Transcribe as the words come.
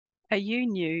Are you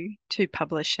new to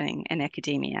publishing in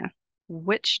academia?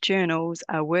 Which journals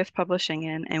are worth publishing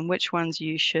in and which ones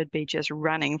you should be just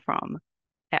running from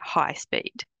at high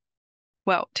speed?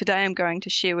 Well, today I'm going to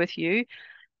share with you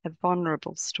a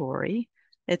vulnerable story.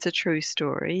 It's a true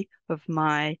story of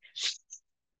my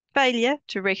failure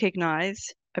to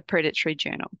recognize a predatory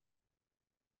journal.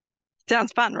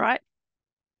 Sounds fun, right?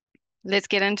 Let's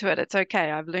get into it. It's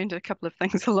okay. I've learned a couple of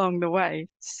things along the way.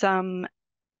 Some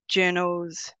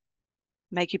journals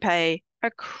make you pay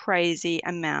a crazy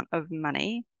amount of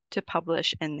money to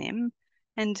publish in them.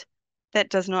 And that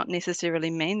does not necessarily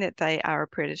mean that they are a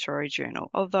predatory journal,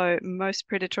 although most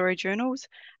predatory journals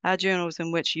are journals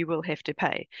in which you will have to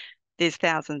pay. There's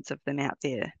thousands of them out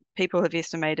there. People have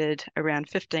estimated around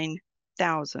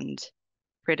 15,000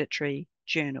 predatory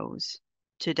journals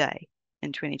today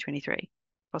in 2023,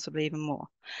 possibly even more.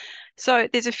 So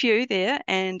there's a few there,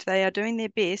 and they are doing their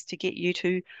best to get you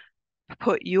to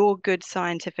put your good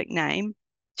scientific name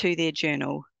to their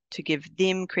journal to give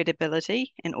them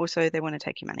credibility, and also they want to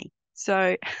take your money.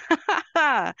 So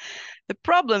the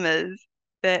problem is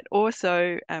that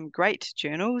also great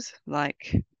journals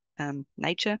like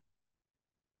Nature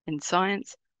and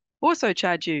Science also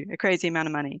charge you a crazy amount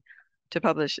of money to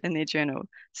publish in their journal.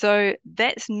 So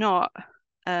that's not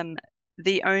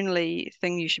the only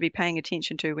thing you should be paying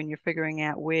attention to when you're figuring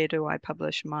out where do I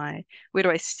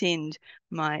send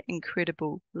my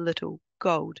incredible little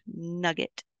gold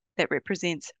nugget that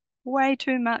represents way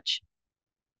too much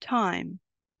time.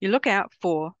 You look out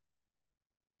for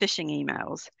phishing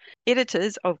emails.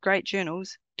 Editors of great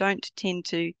journals don't tend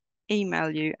to email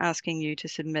you asking you to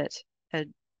submit a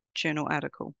journal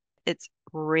article. It's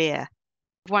rare.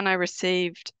 One I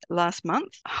received last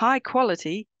month, high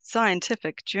quality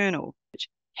scientific journal.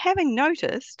 Having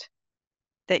noticed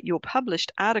that your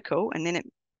published article, and then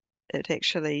it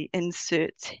actually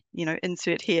inserts,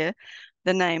 insert here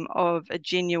the name of a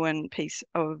genuine piece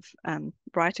of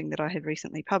writing that I had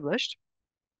recently published,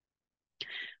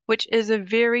 which is a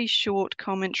very short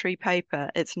commentary paper.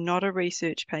 It's not a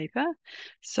research paper,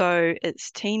 so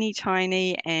it's teeny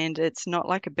tiny and it's not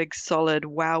like a big solid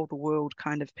wow the world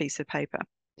kind of piece of paper.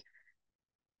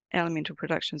 Elemental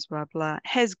Productions, blah, blah,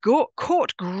 has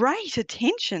caught great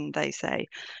attention, they say.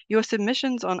 Your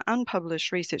submissions on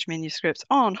unpublished research manuscripts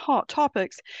on hot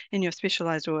topics in your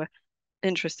specialized or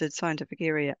interested scientific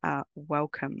area are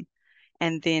welcome.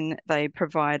 And then they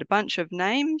provide a bunch of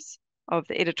names of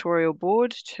the editorial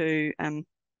board to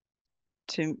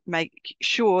make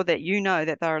sure that you know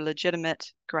that they're a legitimate,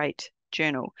 great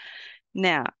journal.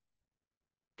 Now,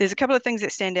 there's a couple of things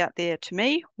that stand out there to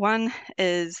me. One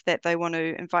is that they want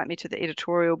to invite me to the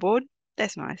editorial board.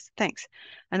 That's nice. Thanks.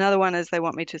 Another one is they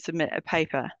want me to submit a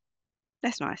paper.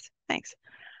 That's nice. Thanks.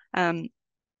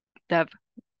 They've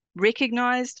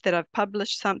recognized that I've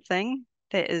published something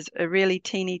that is a really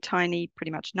teeny tiny,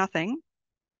 pretty much nothing.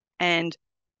 And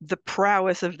the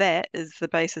prowess of that is the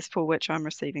basis for which I'm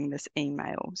receiving this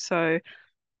email. So,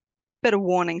 bit of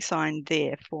warning sign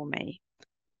there for me.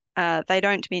 They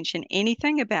don't mention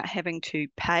anything about having to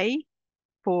pay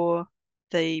for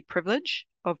the privilege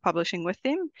of publishing with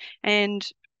them, and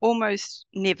almost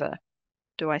never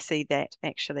do I see that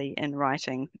actually in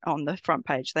writing on the front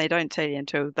page. They don't tell you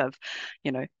until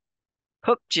they've,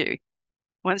 hooked you.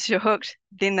 Once you're hooked,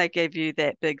 then they give you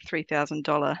that big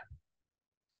 $3,000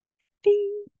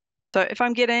 fee. So if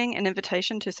I'm getting an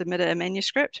invitation to submit a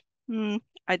manuscript,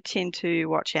 I tend to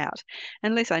watch out.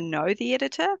 Unless I know the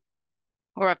editor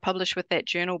or I've published with that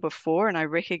journal before and I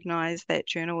recognize that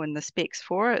journal and the specs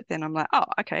for it, then I'm like, oh,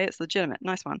 okay, it's legitimate.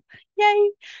 Nice one. Yay.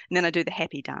 And then I do the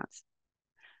happy dance.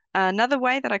 Another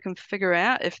way that I can figure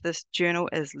out if this journal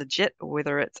is legit or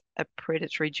whether it's a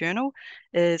predatory journal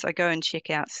is I go and check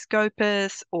out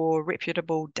Scopus or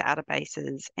reputable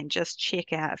databases and just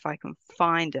check out if I can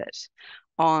find it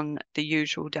on the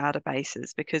usual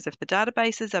databases, because if the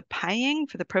databases are paying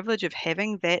for the privilege of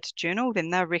having that journal,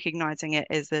 then they're recognizing it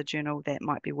as a journal that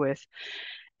might be worth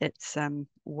its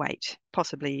weight,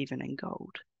 possibly even in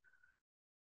gold.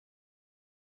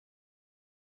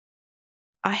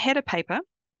 I had a paper,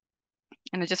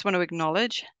 and I just want to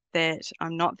acknowledge that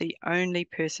I'm not the only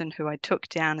person who I took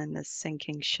down in this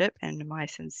sinking ship, and my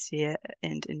sincere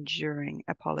and enduring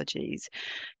apologies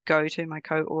go to my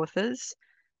co-authors,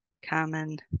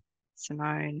 Carmen,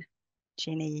 Simone,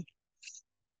 Jenny.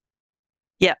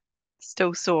 Yeah,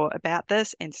 still sore about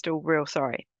this and still real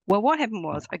sorry. Well, what happened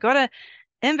was I got an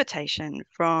invitation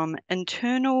from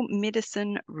Internal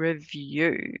Medicine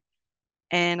Review,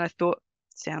 and I thought,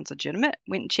 sounds legitimate.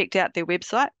 Went and checked out their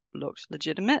website, looked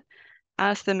legitimate.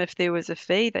 Asked them if there was a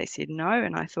fee. They said no,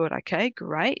 and I thought, okay,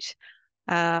 great.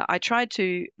 I tried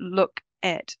to look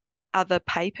at other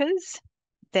papers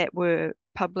that were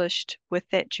published with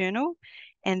that journal,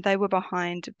 and they were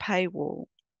behind a paywall.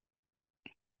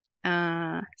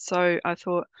 So I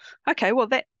thought, okay, well,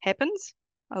 that happens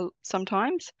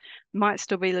sometimes, might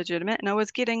still be legitimate. And I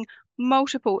was getting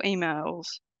multiple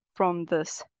emails from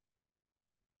this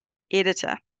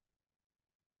editor.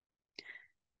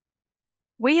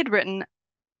 We had written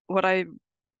what I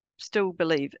still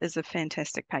believe is a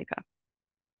fantastic paper,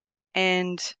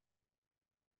 and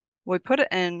we put it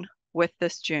in with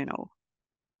this journal.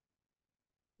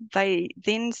 They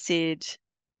then said,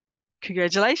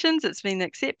 congratulations, it's been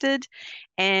accepted,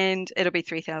 and it'll be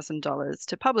 $3,000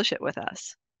 to publish it with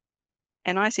us.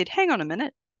 And I said, hang on a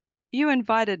minute, you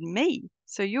invited me.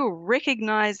 So you're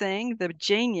recognizing the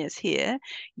genius here.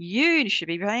 You should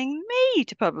be paying me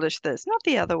to publish this, not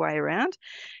the other way around.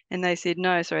 And they said,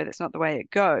 no, sorry, that's not the way it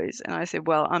goes. And I said,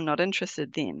 well, I'm not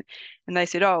interested then. And they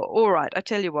said, oh, all right, I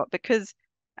tell you what, because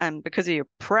of your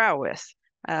prowess,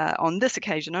 on this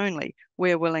occasion only,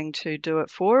 we're willing to do it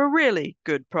for a really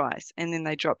good price. And then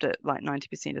they dropped it like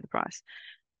 90% of the price.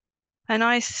 And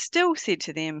I still said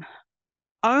to them,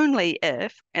 only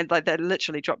if, and like they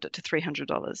literally dropped it to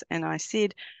 $300. And I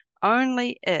said,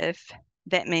 only if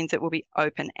that means it will be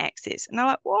open access. And they're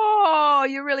like, whoa,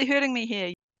 you're really hurting me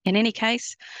here. In any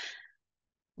case,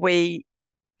 we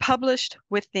published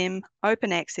with them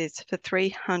open access for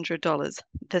 $300,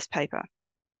 this paper.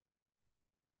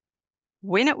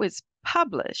 When it was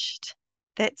published,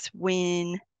 that's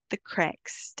when the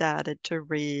cracks started to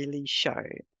really show.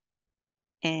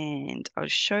 And I'll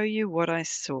show you what I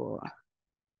saw.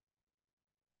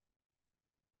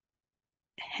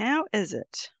 How is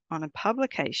it on a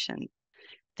publication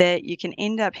that you can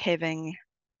end up having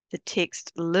the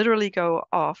text literally go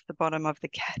off the bottom of the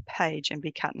page and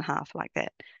be cut in half like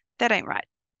that? That ain't right.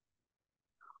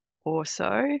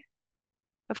 Also,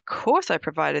 of course, I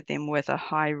provided them with a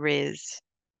high-res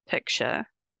picture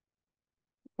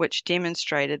which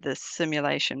demonstrated this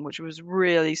simulation, which was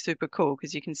really super cool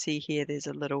because you can see here there's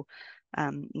a little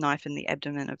knife in the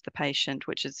abdomen of the patient,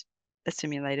 which is a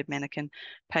simulated mannequin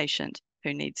patient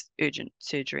who needs urgent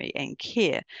surgery and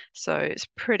care. So it's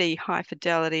pretty high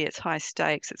fidelity, it's high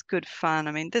stakes, it's good fun.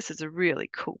 I mean, this is a really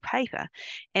cool paper.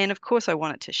 And of course, I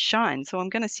want it to shine. So I'm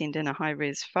going to send in a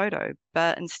high-res photo,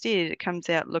 but instead it comes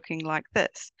out looking like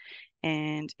this.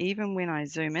 And even when I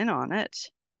zoom in on it,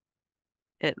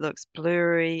 it looks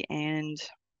blurry and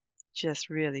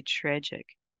just really tragic.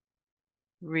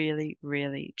 Really,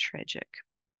 really tragic.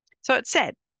 So it's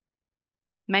sad.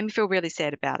 Made me feel really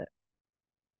sad about it.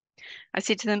 I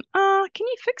said to them, can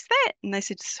you fix that? And they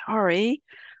said, sorry,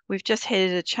 we've just had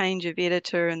a change of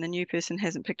editor and the new person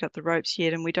hasn't picked up the ropes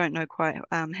yet and we don't know quite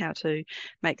how to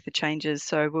make the changes.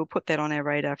 So we'll put that on our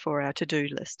radar for our to-do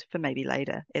list for maybe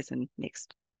later, as in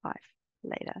next life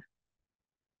later.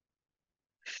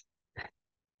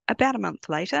 About a month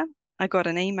later, I got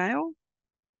an email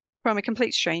from a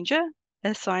complete stranger,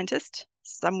 a scientist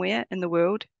somewhere in the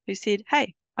world, who said,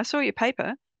 hey, I saw your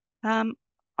paper.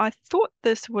 I thought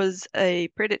this was a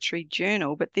predatory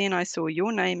journal, but then I saw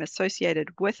your name associated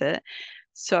with it.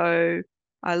 So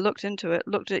I looked into it,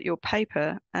 looked at your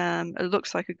paper. It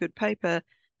looks like a good paper.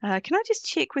 Can I just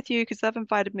check with you, because they've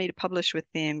invited me to publish with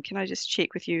them. Can I just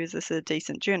check with you, is this a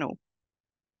decent journal?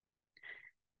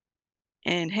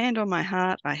 And hand on my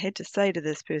heart, I had to say to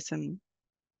this person,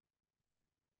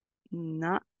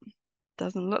 nah,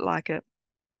 doesn't look like it.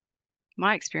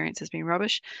 My experience has been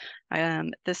rubbish.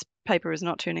 This paper is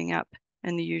not turning up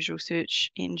in the usual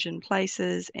search engine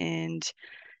places, and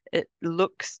it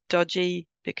looks dodgy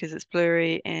because it's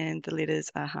blurry and the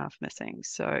letters are half missing.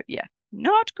 So yeah,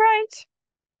 not great.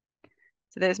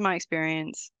 So that's my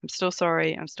experience. I'm still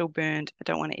sorry. I'm still burned. I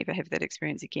don't want to ever have that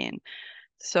experience again.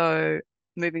 So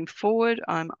moving forward,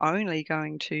 I'm only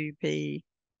going to be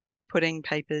putting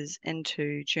papers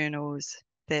into journals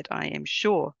that I am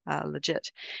sure are legit,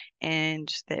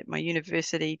 and that my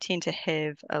university tend to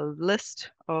have a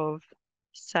list of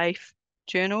safe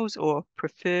journals or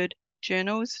preferred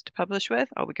journals to publish with.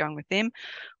 I'll be going with them.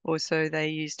 Also, they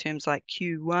use terms like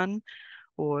Q1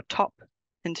 or top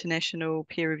international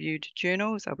peer-reviewed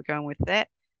journals. I'll be going with that.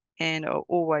 And I'll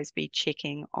always be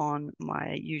checking on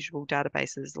my usual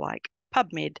databases like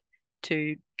PubMed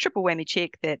to triple whammy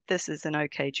check that this is an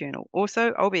okay journal.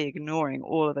 Also, I'll be ignoring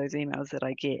all of those emails that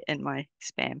I get in my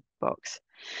spam box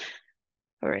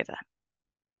forever.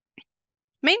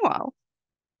 Meanwhile,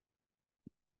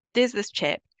 there's this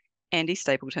chap, Andy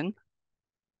Stapleton.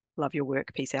 Love your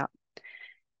work. Peace out.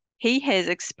 He has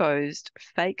exposed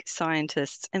fake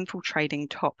scientists infiltrating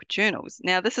top journals.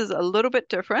 Now, this is a little bit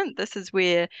different. This is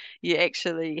where you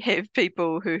actually have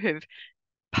people who have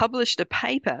published a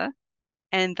paper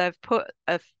and they've put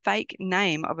a fake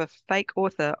name of a fake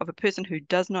author of a person who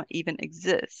does not even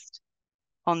exist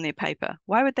on their paper.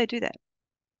 Why would they do that?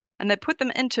 And they put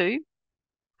them into,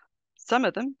 some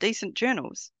of them, decent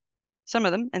journals, some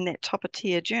of them in that top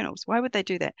tier journals. Why would they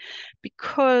do that?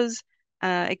 Because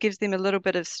it gives them a little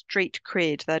bit of street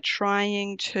cred. They're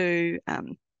trying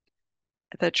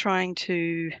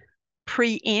to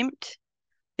preempt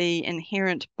the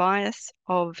inherent bias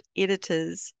of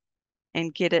editors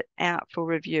and get it out for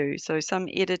review. So some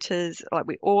editors, like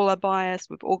we all are biased,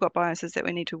 we've all got biases that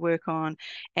we need to work on.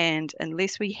 And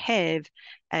unless we have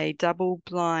a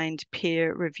double-blind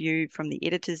peer review from the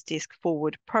editor's desk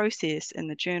forward process in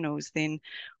the journals, then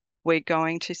we're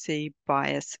going to see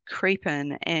bias creep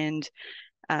in. And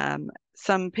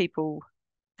some people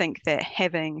think that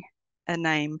having a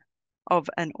name of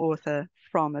an author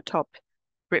from a top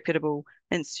reputable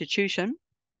institution,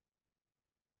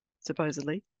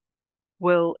 supposedly,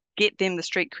 will get them the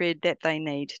street cred that they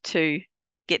need to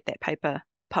get that paper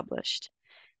published.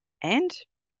 And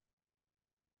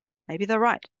maybe they're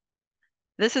right.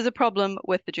 This is a problem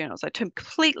with the journals. I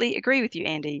completely agree with you,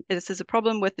 Andy. This is a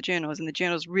problem with the journals, and the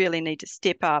journals really need to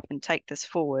step up and take this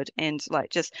forward and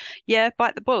like just, yeah,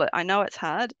 bite the bullet. I know it's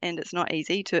hard and it's not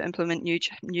easy to implement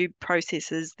new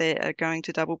processes that are going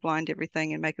to double blind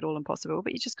everything and make it all impossible,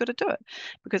 but you just got to do it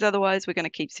because otherwise we're going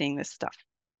to keep seeing this stuff.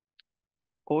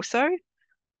 Also,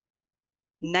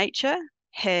 Nature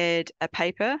had a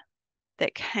paper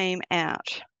that came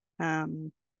out.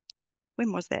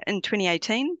 When was that? In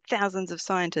 2018, thousands of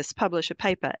scientists publish a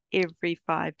paper every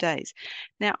 5 days.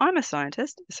 Now, I'm a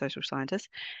scientist, a social scientist,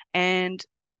 and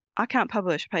I can't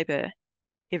publish a paper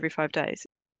every 5 days.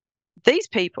 These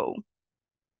people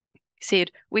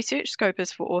said, we searched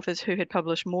Scopus for authors who had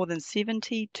published more than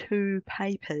 72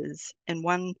 papers in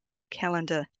one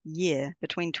calendar year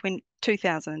between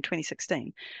 2000 and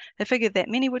 2016, a figure that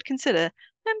many would consider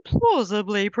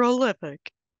implausibly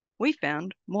prolific. We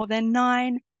found more than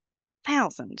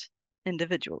 9,000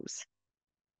 individuals.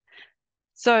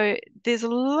 So there's a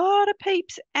lot of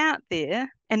peeps out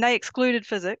there, and they excluded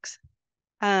physics,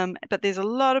 but there's a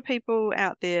lot of people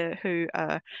out there who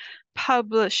are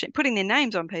putting their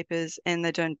names on papers, and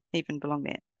they don't even belong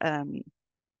there,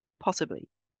 possibly.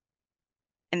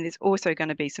 And there's also going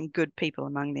to be some good people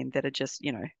among them that are just,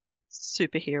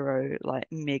 superhero, like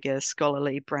mega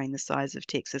scholarly, brain the size of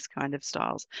Texas kind of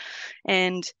styles.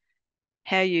 And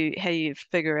how you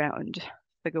figure out and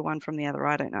figure one from the other,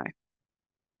 I don't know.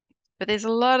 But there's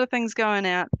a lot of things going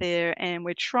out there, and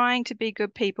we're trying to be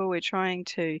good people. We're trying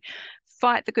to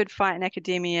fight the good fight in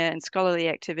academia and scholarly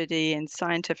activity and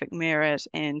scientific merit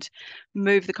and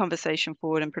move the conversation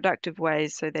forward in productive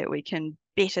ways so that we can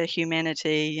better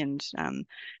humanity and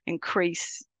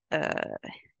increase,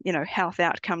 health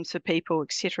outcomes for people,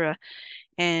 etc.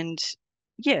 And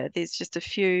yeah, there's just a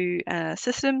few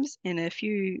systems and a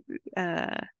few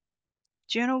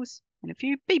journals and a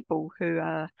few people who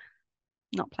are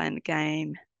not playing the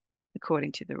game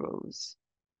according to the rules.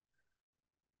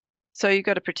 So you've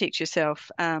got to protect yourself.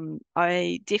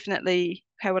 I definitely,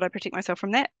 how would I protect myself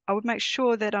from that? I would make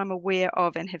sure that I'm aware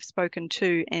of and have spoken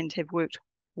to and have worked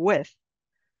with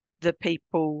the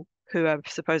people who are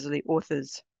supposedly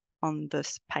authors on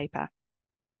this paper.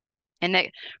 And that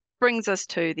brings us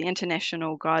to the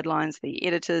international guidelines. The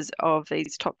editors of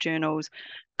these top journals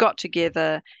got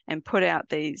together and put out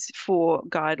these 4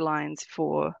 guidelines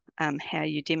for how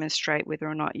you demonstrate whether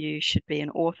or not you should be an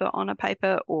author on a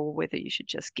paper or whether you should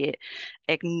just get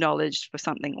acknowledged for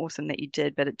something awesome that you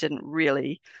did, but it didn't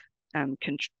really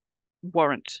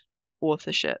warrant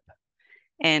authorship.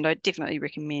 And I definitely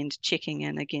recommend checking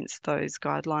in against those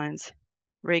guidelines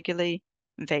regularly.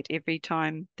 In fact, every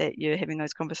time that you're having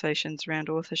those conversations around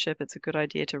authorship, it's a good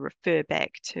idea to refer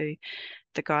back to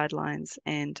the guidelines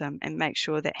and make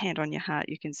sure that hand on your heart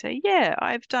you can say, yeah,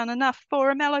 I've done enough for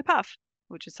a mallow puff,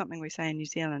 which is something we say in New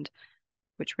Zealand,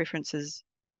 which references,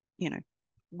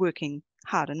 working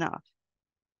hard enough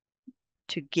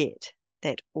to get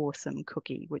that awesome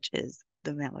cookie, which is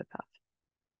the mallow puff.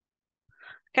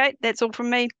 Okay, that's all from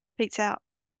me. Peace out.